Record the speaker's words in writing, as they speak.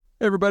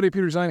Hey everybody,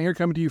 Peter Zeihan here,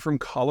 coming to you from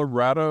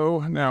Colorado.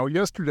 Now,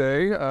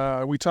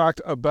 yesterday we talked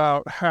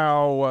about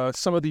how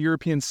some of the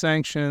European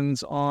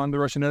sanctions on the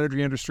Russian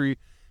energy industry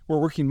were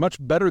working much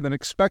better than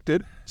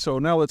expected. So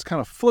now let's kind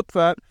of flip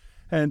that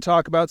and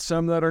talk about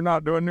some that are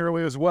not doing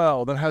nearly as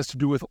well. That has to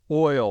do with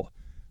oil.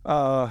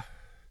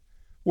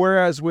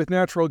 Whereas with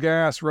natural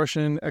gas,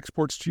 Russian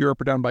exports to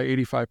Europe are down by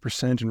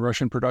 85%, and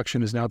Russian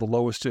production is now the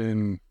lowest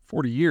in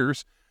 40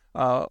 years.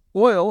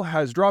 Oil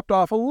has dropped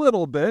off a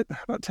little bit,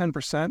 about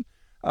 10%.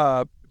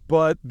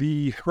 But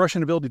the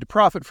Russian ability to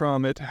profit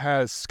from it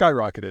has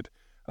skyrocketed.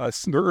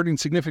 They're earning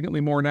significantly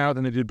more now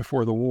than they did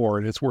before the war,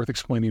 and it's worth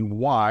explaining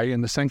why.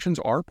 And the sanctions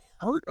are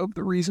part of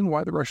the reason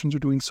why the Russians are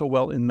doing so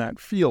well in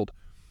that field.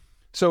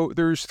 So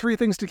there's three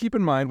things to keep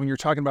in mind when you're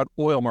talking about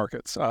oil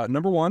markets.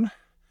 Number one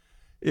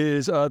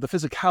is the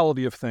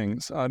physicality of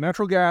things.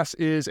 Natural gas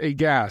is a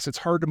gas. It's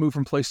hard to move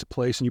from place to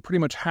place, and you pretty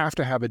much have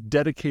to have a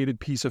dedicated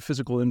piece of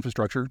physical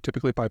infrastructure,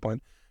 typically a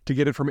pipeline, to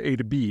get it from A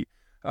to B.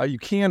 You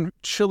can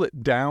chill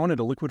it down in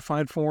a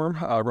liquefied form,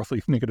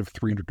 roughly negative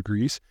 300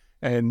 degrees,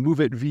 and move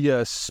it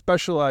via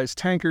specialized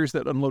tankers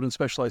that unload in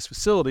specialized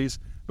facilities.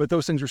 But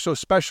those things are so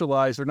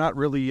specialized, they're not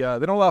really,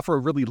 they don't allow for a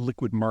really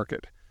liquid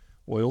market.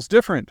 Oil's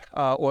different.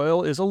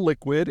 Oil is a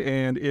liquid,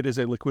 and it is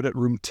a liquid at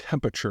room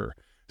temperature.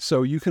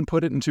 So you can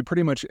put it into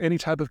pretty much any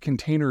type of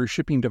container or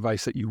shipping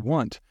device that you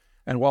want.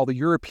 And while the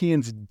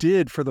Europeans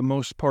did, for the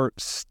most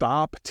part,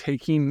 stop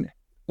taking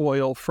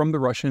oil from the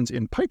Russians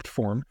in piped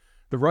form,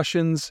 the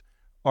Russians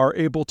are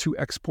able to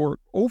export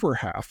over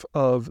half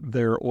of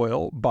their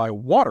oil by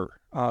water,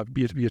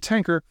 be it via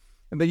tanker,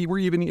 and they were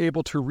even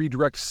able to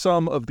redirect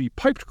some of the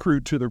piped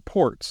crude to their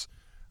ports,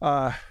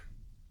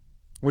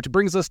 which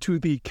brings us to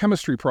the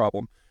chemistry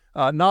problem.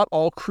 Not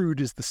all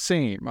crude is the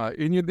same.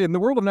 In the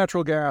world of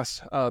natural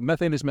gas,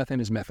 methane is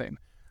methane is methane.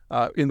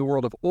 In the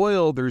world of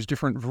oil, there's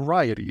different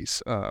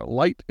varieties,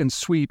 light and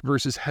sweet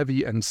versus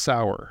heavy and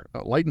sour.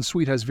 Light and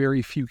sweet has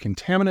very few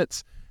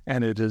contaminants,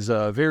 and it is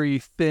very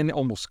thin,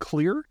 almost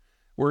clear.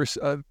 Whereas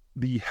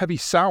the heavy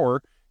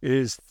sour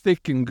is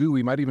thick and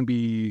gooey, might even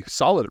be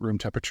solid at room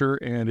temperature,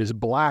 and is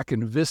black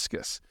and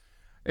viscous.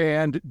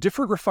 And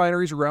different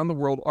refineries around the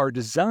world are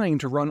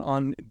designed to run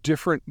on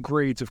different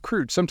grades of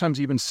crude,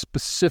 sometimes even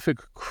specific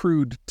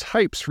crude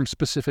types from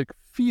specific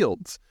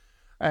fields.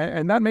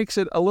 And that makes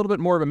it a little bit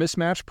more of a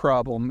mismatch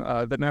problem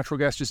that natural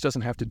gas just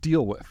doesn't have to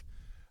deal with.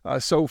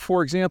 So,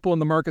 for example, in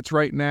the markets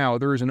right now,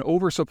 there is an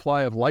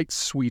oversupply of light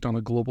sweet on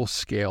a global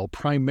scale,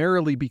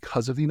 primarily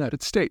because of the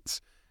United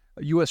States.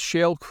 U.S.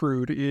 shale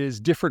crude is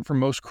different from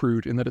most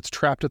crude in that it's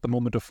trapped at the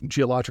moment of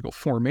geological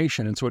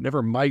formation, and so it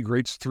never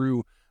migrates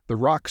through the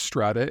rock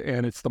strata,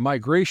 and it's the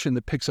migration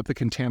that picks up the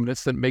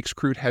contaminants that makes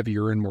crude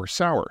heavier and more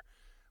sour.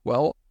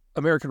 Well,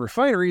 American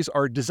refineries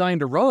are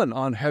designed to run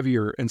on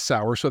heavier and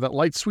sour, so that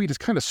light sweet is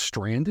kind of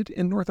stranded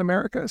in North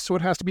America, so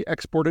it has to be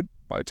exported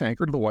by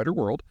tanker to the wider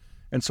world,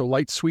 and so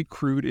light sweet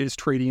crude is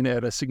trading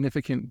at a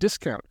significant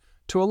discount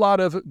to a lot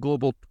of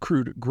global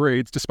crude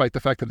grades, despite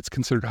the fact that it's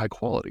considered high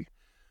quality.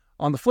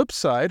 On the flip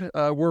side,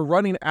 we're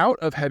running out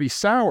of heavy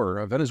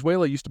sour.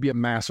 Venezuela used to be a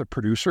massive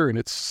producer, and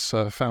it's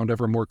found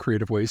ever more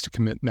creative ways to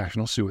commit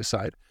national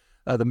suicide.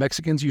 The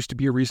Mexicans used to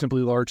be a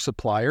reasonably large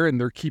supplier, and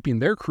they're keeping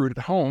their crude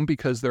at home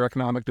because their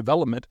economic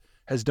development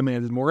has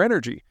demanded more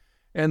energy.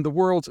 And the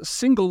world's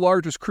single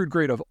largest crude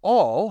grade of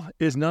all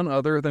is none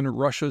other than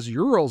Russia's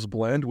Urals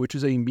blend, which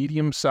is a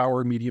medium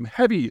sour, medium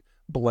heavy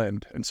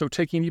blend. And so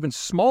taking even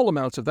small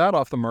amounts of that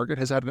off the market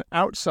has had an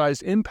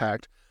outsized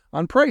impact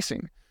on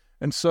pricing.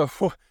 And so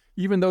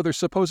even though there's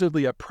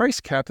supposedly a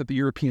price cap that the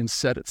Europeans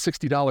set at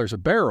 $60 a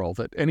barrel,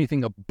 that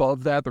anything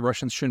above that, the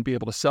Russians shouldn't be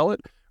able to sell it.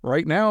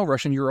 Right now,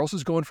 Russian Urals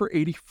is going for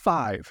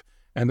 $85,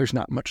 and there's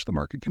not much the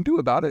market can do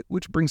about it,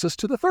 which brings us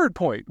to the third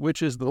point,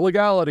 which is the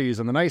legalities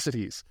and the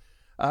niceties.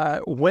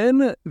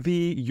 When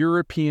the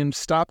Europeans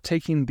stopped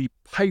taking the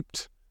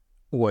piped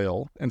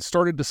oil and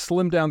started to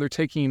slim down their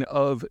taking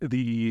of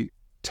the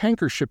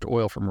tanker-shipped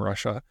oil from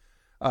Russia,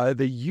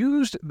 they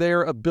used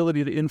their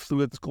ability to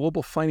influence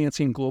global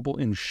financing, global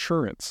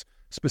insurance,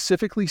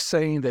 specifically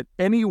saying that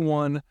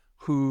anyone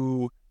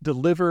who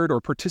delivered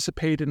or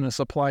participated in a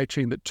supply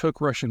chain that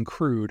took Russian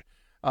crude,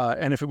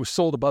 and if it was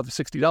sold above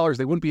 $60,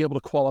 they wouldn't be able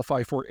to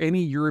qualify for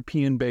any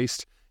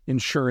European-based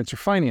insurance or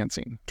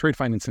financing, trade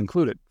finance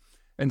included.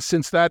 And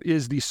since that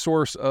is the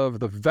source of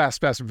the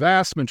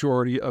vast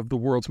majority of the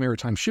world's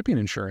maritime shipping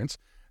insurance,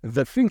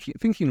 the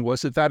thinking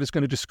was that that is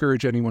going to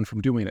discourage anyone from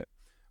doing it.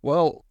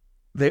 Well,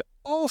 they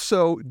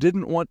also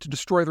didn't want to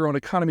destroy their own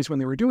economies when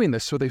they were doing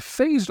this, so they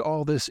phased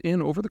all this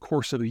in over the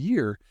course of a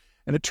year,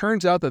 and it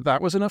turns out that that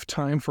was enough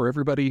time for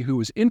everybody who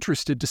was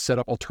interested to set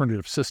up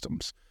alternative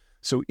systems.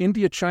 So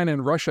India, China,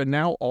 and Russia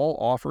now all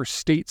offer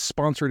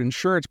state-sponsored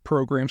insurance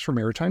programs for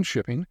maritime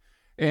shipping,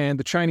 and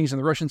the Chinese and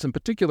the Russians in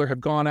particular have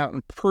gone out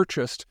and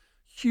purchased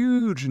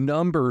huge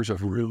numbers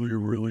of really,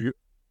 really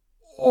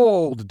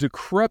old,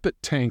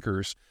 decrepit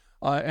tankers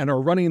and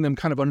are running them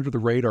kind of under the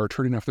radar,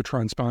 turning off the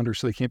transponders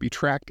so they can't be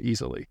tracked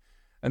easily.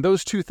 And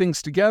those two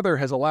things together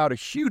has allowed a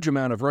huge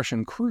amount of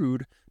Russian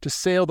crude to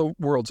sail the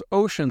world's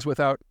oceans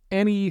without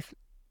any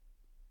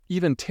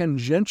even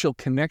tangential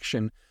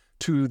connection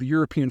to the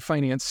European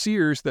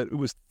financiers that it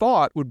was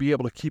thought would be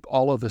able to keep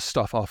all of this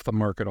stuff off the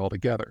market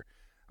altogether.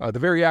 The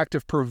very act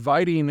of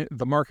providing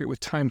the market with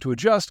time to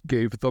adjust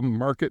gave the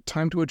market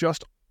time to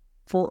adjust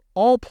for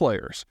all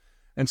players.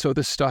 And so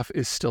this stuff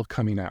is still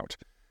coming out.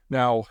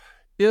 Now,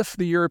 if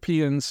the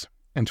Europeans,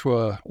 and to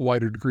a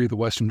wider degree the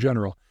West in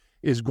general,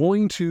 is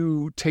going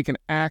to take an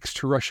axe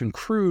to Russian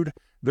crude,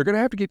 they're going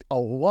to have to get a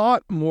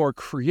lot more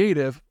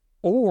creative,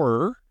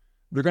 or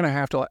they're going to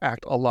have to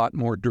act a lot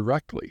more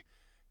directly.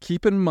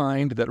 Keep in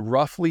mind that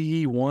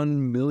roughly 1.5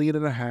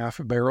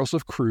 million barrels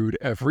of crude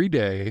every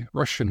day,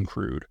 Russian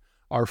crude,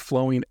 are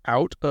flowing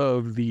out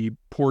of the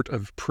port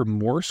of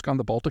Primorsk on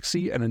the Baltic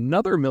Sea and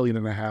another 1.5 million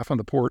on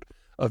the port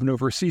of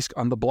Novorossiysk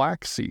on the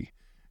Black Sea.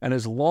 And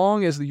as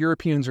long as the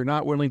Europeans are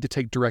not willing to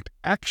take direct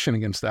action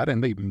against that,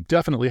 and they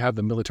definitely have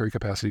the military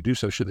capacity to do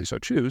so should they so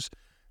choose,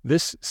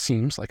 this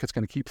seems like it's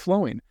going to keep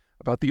flowing.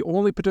 About the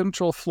only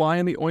potential fly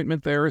in the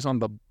ointment there is on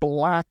the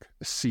Black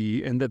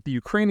Sea, and that the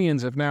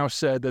Ukrainians have now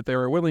said that they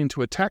are willing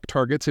to attack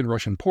targets in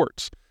Russian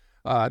ports.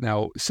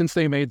 Now, since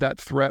they made that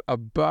threat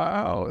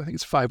about, I think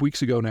it's 5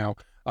 weeks ago now,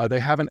 they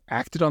haven't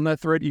acted on that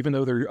threat, even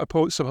though their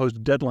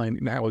supposed deadline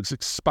now has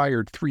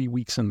expired 3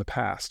 weeks in the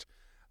past.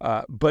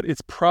 But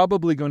it's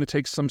probably going to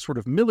take some sort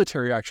of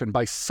military action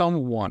by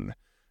someone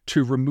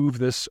to remove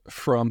this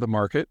from the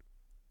market.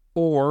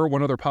 Or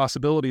one other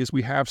possibility is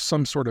we have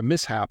some sort of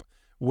mishap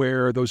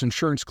where those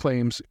insurance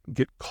claims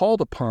get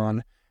called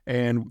upon,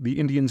 and the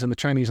Indians and the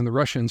Chinese and the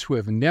Russians, who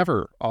have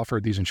never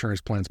offered these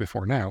insurance plans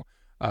before now,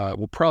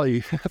 will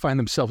probably find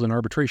themselves in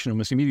arbitration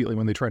almost immediately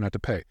when they try not to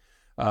pay.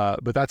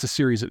 But that's a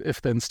series of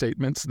if-then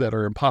statements that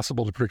are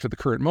impossible to predict at the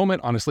current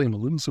moment. Honestly, I'm a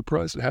little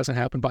surprised it hasn't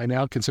happened by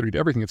now, considering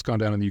everything that's gone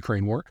down in the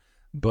Ukraine war.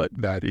 But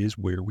that is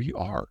where we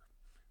are.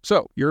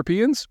 So,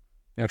 Europeans,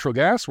 natural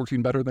gas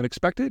working better than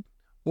expected.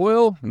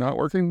 Oil not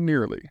working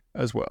nearly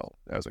as well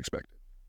as expected.